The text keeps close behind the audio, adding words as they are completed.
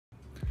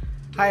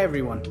Hi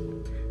everyone.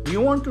 Do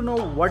you want to know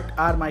what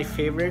are my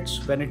favorites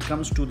when it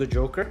comes to the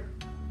Joker?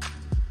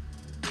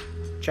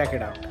 Check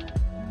it out.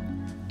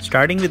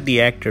 Starting with the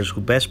actors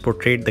who best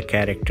portrayed the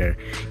character,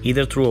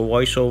 either through a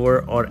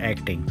voiceover or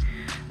acting.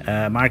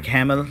 Mark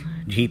Hamill,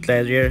 Heath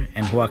Ledger,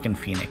 and Joaquin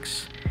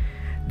Phoenix.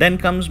 Then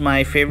comes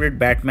my favorite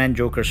Batman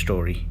Joker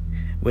story,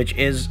 which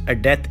is A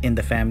Death in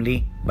the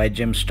Family by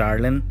Jim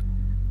Starlin.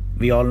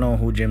 We all know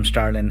who Jim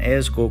Starlin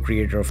is,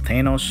 co-creator of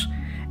Thanos.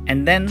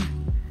 And then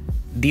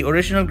the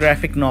original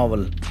graphic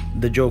novel,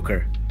 The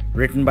Joker,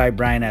 written by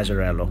Brian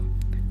Azzarello.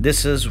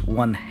 This is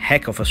one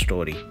heck of a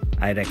story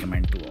I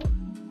recommend to all.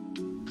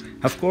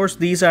 Of course,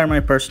 these are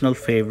my personal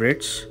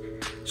favorites.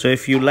 So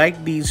if you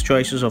like these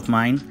choices of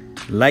mine,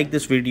 like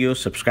this video,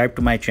 subscribe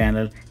to my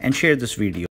channel, and share this video.